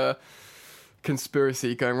sort of a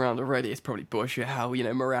conspiracy going around already. It's probably bullshit how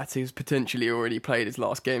Morata's potentially already played his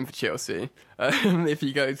last game for Chelsea. If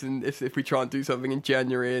he goes and if we try and do something in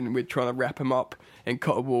January and we're trying to wrap him up in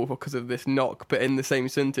Cotter Wall because of this knock, but in the same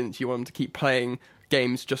sentence you want him to keep playing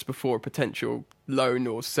games just before a potential loan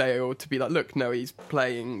or sale to be like, look, no, he's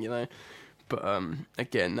playing, But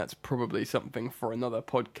again, that's probably something for another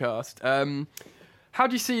podcast. How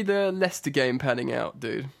do you see the Leicester game panning out,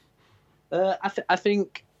 dude? I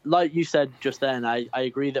think, like you said just then, I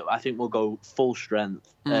agree that I think we'll go full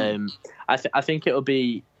strength. I think it'll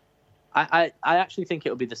be... I actually think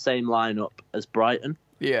it'll be the same lineup as Brighton.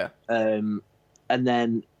 Yeah. And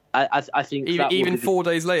then I think even 4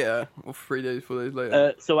 days later, or 3 days, 4 days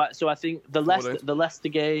later. So I think the Leicester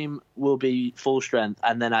game will be full strength,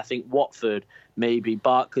 and then I think Watford, maybe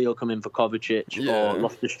Barkley will come in for Kovacic, or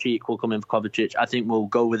Loftus-Cheek will come in for Kovacic. I think we'll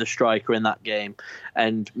go with a striker in that game,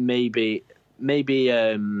 and maybe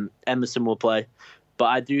Emerson will play. But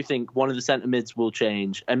I do think one of the centre mids will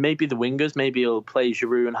change, and maybe the wingers. Maybe he'll play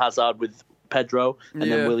Giroud and Hazard with Pedro,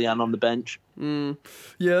 and then Willian on the bench. Yeah,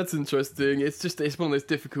 that's interesting. It's one of those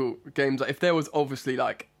difficult games. Like, if there was obviously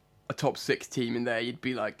a top 6 team in there, you'd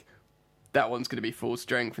be like, that one's going to be full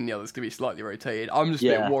strength and the other's going to be slightly rotated. I'm just a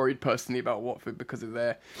bit worried personally about Watford because of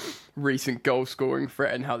their recent goal scoring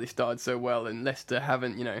threat and how they started so well, and Leicester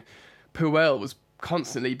haven't. Puel was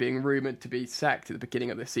constantly being rumoured to be sacked at the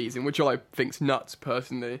beginning of the season, which I think's nuts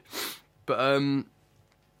personally. But I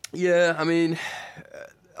mean,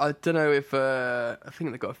 I don't know if I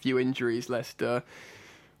think they've got a few injuries, Leicester,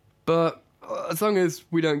 but as long as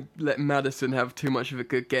we don't let Maddison have too much of a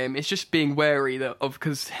good game, it's just being wary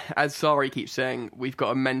because as Sarri keeps saying, we've got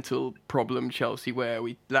a mental problem, Chelsea, where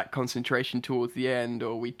we lack concentration towards the end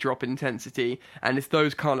or we drop intensity, and it's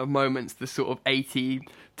those kind of moments, the sort of 80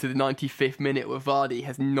 to the 95th minute where Vardy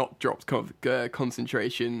has not dropped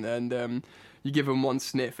concentration, and you give him one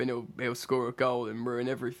sniff and he'll score a goal and ruin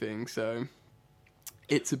everything. So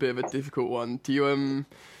it's a bit of a difficult one.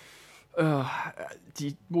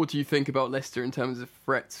 What do you think about Leicester in terms of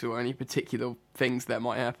threats or any particular things that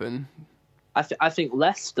might happen? I think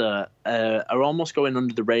Leicester are almost going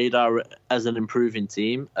under the radar as an improving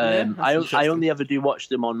team. I only ever do watch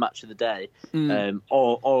them on Match of the Day,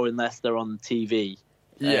 or unless they're on TV,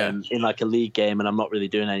 in a league game, and I'm not really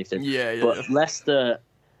doing anything. But Leicester,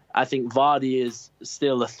 I think Vardy is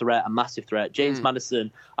still a threat, a massive threat. James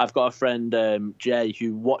Maddison, I've got a friend, Jay,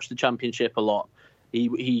 who watched the Championship a lot.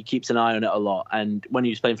 He keeps an eye on it a lot, and when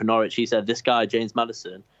he was playing for Norwich, he said, this guy, James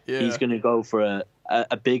Maddison, he's going to go for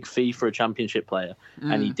a big fee for a Championship player.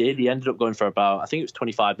 And he did. He ended up going for about, I think it was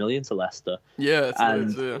 25 million to Leicester.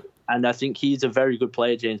 And I think he's a very good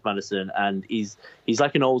player, James Maddison, and he's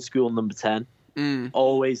like an old school number 10,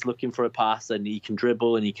 always looking for a pass, and he can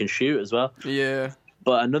dribble and he can shoot as well. Yeah.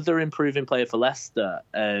 But another improving player for Leicester,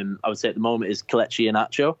 I would say at the moment, is Kelechi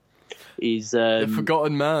Iheanacho. He's the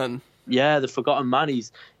forgotten man. Yeah, the forgotten man.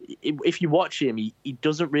 If you watch him, he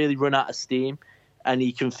doesn't really run out of steam. and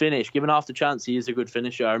he can finish. Given half the chance, he is a good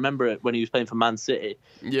finisher. I remember it when he was playing for Man City.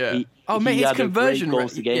 Yeah. He his had conversion a great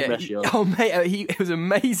goals to game ratio. It was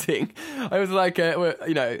amazing. I was like,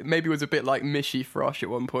 maybe it was a bit like Michy Frosh at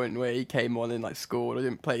one point where he came on and like scored or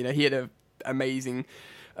didn't play. He had an amazing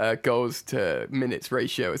goals to minutes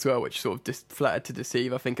ratio as well, which sort of just flattered to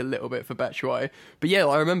deceive, I think, a little bit for Batshuayi. But yeah,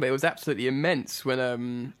 I remember it was absolutely immense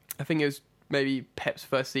when I think it was maybe Pep's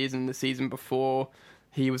first season, the season before.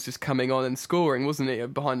 He was just coming on and scoring, wasn't he,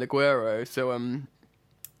 behind Aguero? So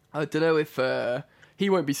I don't know if he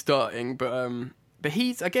won't be starting, but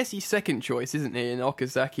I guess he's second choice, isn't he? And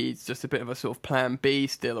Okazaki's just a bit of a sort of plan B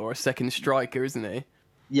still, or a second striker, isn't he?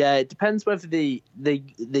 Yeah, it depends whether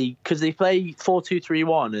because they play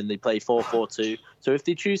 4-2-3-1 and they play 4-4-2. So if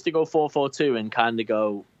they choose to go 4-4-2 and kind of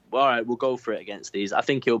go, all right, we'll go for it against these, I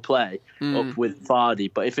think he'll play up with Vardy.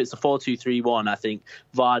 But if it's a 4-2-3-1, I think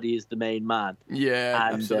Vardy is the main man. Yeah,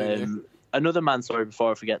 and absolutely. Another man, sorry,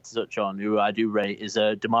 before I forget to touch on, who I do rate, is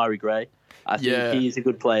Damari Gray. I think he's a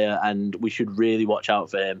good player, and we should really watch out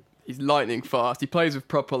for him. He's lightning fast. He plays with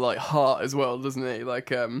proper heart as well, doesn't he?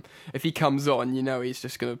 If he comes on, he's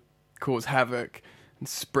just gonna cause havoc and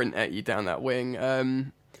sprint at you down that wing.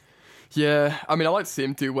 Yeah, I mean, I like to see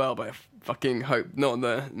him do well, but I fucking hope not on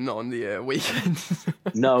the weekend.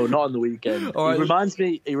 No, not on the weekend. Right.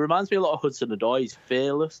 He reminds me a lot of Hudson-Odoi. He's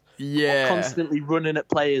fearless. Yeah, constantly running at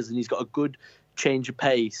players, and he's got a good change of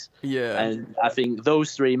pace. Yeah, and I think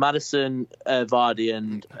those three, Maddison, Vardy,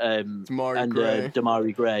 and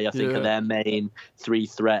Damari Gray, I think are their main three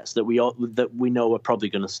threats that we know are probably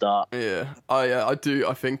going to start. Yeah, I do.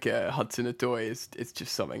 I think Hudson-Odoi is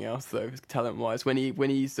just something else though, talent-wise. When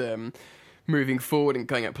he's moving forward and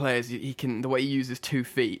going at players, he can, the way he uses 2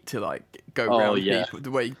 feet to go around people, the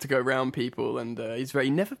way to go around people, and he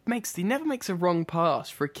never makes a wrong pass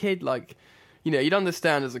for a kid. You'd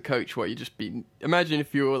understand as a coach what you'd just be. Imagine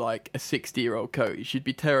if you were a 60-year-old coach, you'd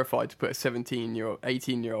be terrified to put a 17-year-old,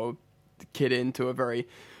 18-year-old kid into a very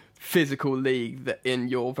physical league that in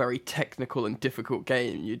your very technical and difficult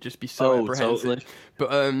game. You'd just be so apprehensive.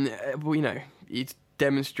 Totally. But he's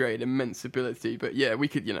demonstrated immense ability. But yeah, we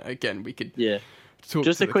could, we could. Yeah.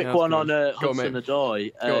 Just a quick one on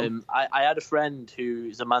Hudson-Odoi. I had a friend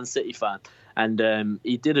who's a Man City fan. And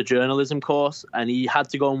he did a journalism course, and he had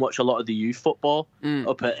to go and watch a lot of the youth football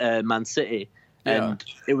up at Man City. And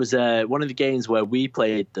it was one of the games where we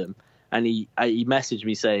played them, and he messaged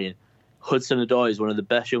me saying, Hudson-Odoi is one of the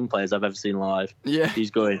best young players I've ever seen live. Yeah.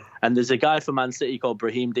 He's going, and there's a guy from Man City called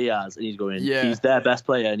Brahim Diaz, and he's going, he's their best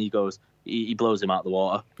player, and he goes, he blows him out of the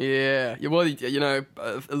water. Yeah. Well,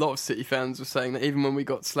 a lot of City fans were saying that even when we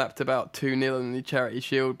got slapped about 2-0 in the Charity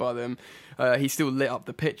Shield by them, he still lit up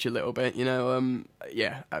the pitch a little bit,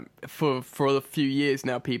 for a few years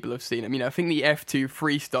now, people have seen him. I think the F2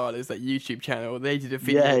 Freestylers, that YouTube channel, they did a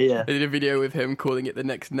video. They did a video with him calling it the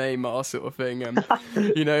next Neymar sort of thing,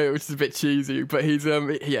 which is a bit cheesy. But he's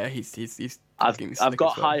I've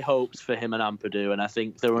got high hopes for him and Ampadu, and I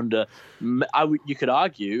think they're under. You could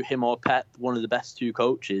argue him or Pep, one of the best two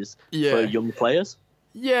coaches for young players.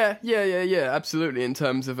 Yeah, absolutely. In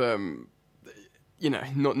terms of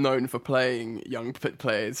not known for playing young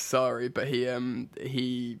players, sorry, but he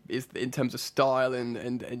is, in terms of style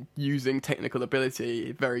and using technical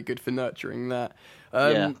ability, very good for nurturing that.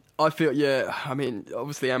 I feel, I mean,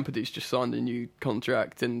 obviously Ampadu's just signed a new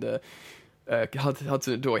contract, and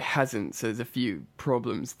Hudson-Odoi hasn't, so there's a few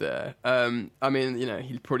problems there. I mean,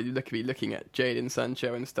 he'd probably be looking at Jadon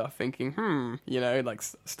Sancho and stuff, thinking,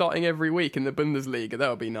 starting every week in the Bundesliga, that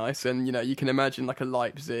would be nice. And, you can imagine a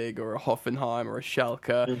Leipzig or a Hoffenheim or a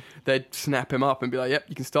Schalke, they'd snap him up and be like, yep,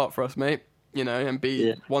 you can start for us, mate, and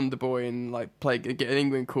be Wonder Boy and get an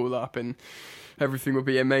England call up, and everything would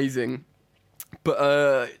be amazing.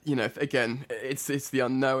 But again, it's the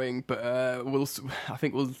unknowing. But I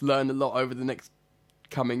think we'll learn a lot over the next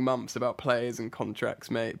coming months about players and contracts,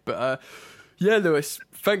 mate. But Lewis,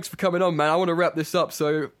 thanks for coming on, man. I want to wrap this up.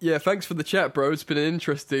 So thanks for the chat, bro. It's been an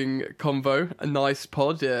interesting convo, a nice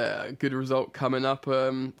pod, a good result coming up,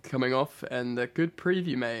 coming off, and a good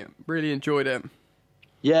preview, mate. Really enjoyed it.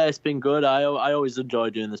 Yeah, it's been good. I always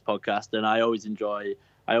enjoy doing this podcast, and I always enjoy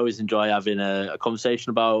having a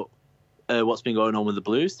conversation about what's been going on with the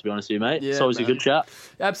Blues, to be honest with you, mate. It's always a good chat.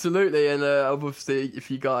 Absolutely, and obviously, if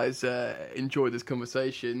you guys enjoyed this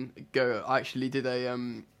conversation, I actually did a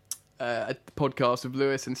podcast with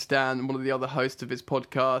Lewis and Stan, one of the other hosts of his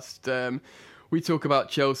podcast. We talk about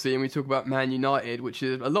Chelsea and we talk about Man United, which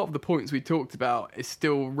is a lot of the points we talked about is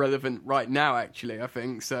still relevant right now, actually, I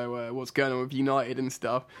think. So what's going on with United and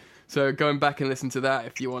stuff. So going back and listen to that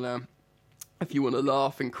if you want to if you want to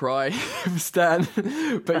laugh and cry, Stan.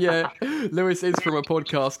 But yeah, Lewis is from a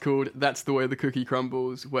podcast called That's the Way the Cookie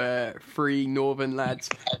Crumbles, where three northern lads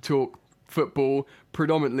talk football,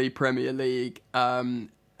 predominantly Premier League, and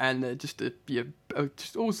just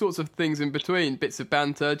all sorts of things in between, bits of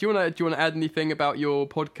banter. Do you want to add anything about your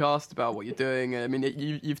podcast, about what you're doing? I mean,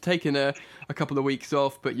 you've taken a couple of weeks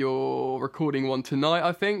off, but you're recording one tonight,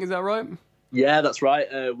 I think. Is that right? Yeah, that's right.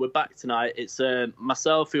 We're back tonight. It's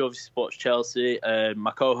myself, who obviously supports Chelsea,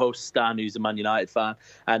 my co-host Stan, who's a Man United fan,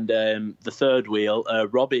 and the third wheel,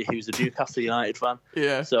 Robbie, who's a Newcastle United fan.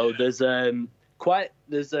 Yeah. So there's quite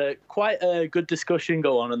a good discussion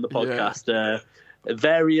going on in the podcast. Yeah.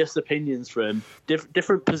 Various opinions from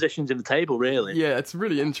different positions in the table, really. Yeah, it's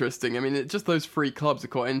really interesting. I mean, just those three clubs are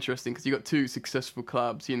quite interesting because you've got two successful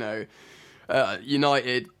clubs. You know,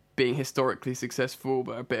 United being historically successful,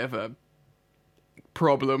 but a bit of a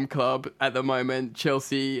problem club at the moment.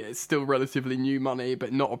 Chelsea is still relatively new money,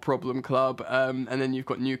 but not a problem club. And then you've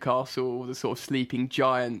got Newcastle, the sort of sleeping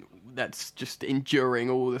giant that's just enduring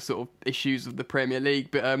all the sort of issues of the Premier League.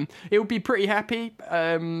 But it would be pretty happy,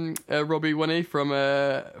 Robbie Winnie,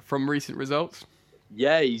 from recent results.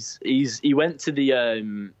 Yeah, he went to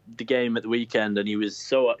the game at the weekend and he's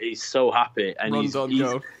so happy, and he's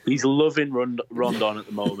loving Rondon at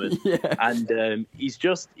the moment. Yeah. And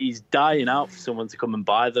he's dying out for someone to come and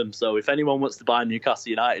buy them. So if anyone wants to buy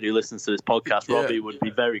Newcastle United who listens to this podcast, Robbie would be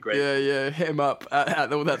very grateful. Yeah, hit him up at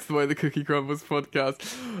That's the Way the Cookie Crumbles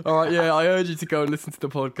podcast. All right, yeah, I urge you to go and listen to the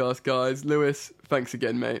podcast, guys. Lewis, thanks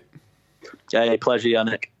again, mate. Yeah, pleasure,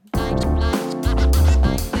 Yannick.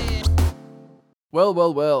 Well,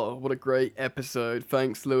 what a great episode.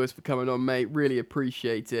 Thanks, Lewis, for coming on, mate. Really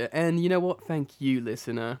appreciate it. And you know what? Thank you,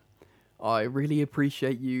 listener. I really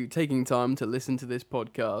appreciate you taking time to listen to this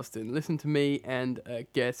podcast and listen to me and a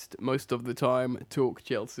guest most of the time talk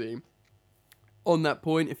Chelsea. On that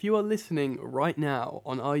point, if you are listening right now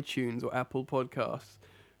on iTunes or Apple Podcasts,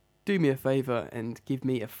 do me a favour and give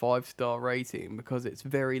me a 5-star rating, because it's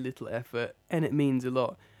very little effort and it means a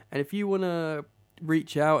lot. And if you want to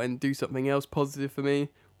reach out and do something else positive for me,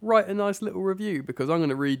 write a nice little review, because I'm going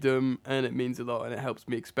to read them and it means a lot and it helps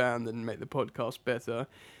me expand and make the podcast better.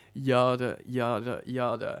 Yada, yada,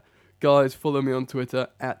 yada. Guys, follow me on Twitter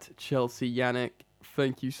at Chelsea Yannick.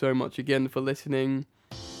 Thank you so much again for listening.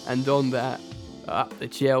 And on that, up the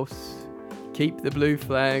Chelsea. Keep the blue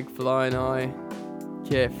flag flying high.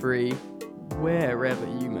 Carefree, wherever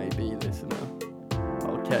you may be, listener.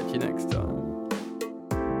 I'll catch you next time.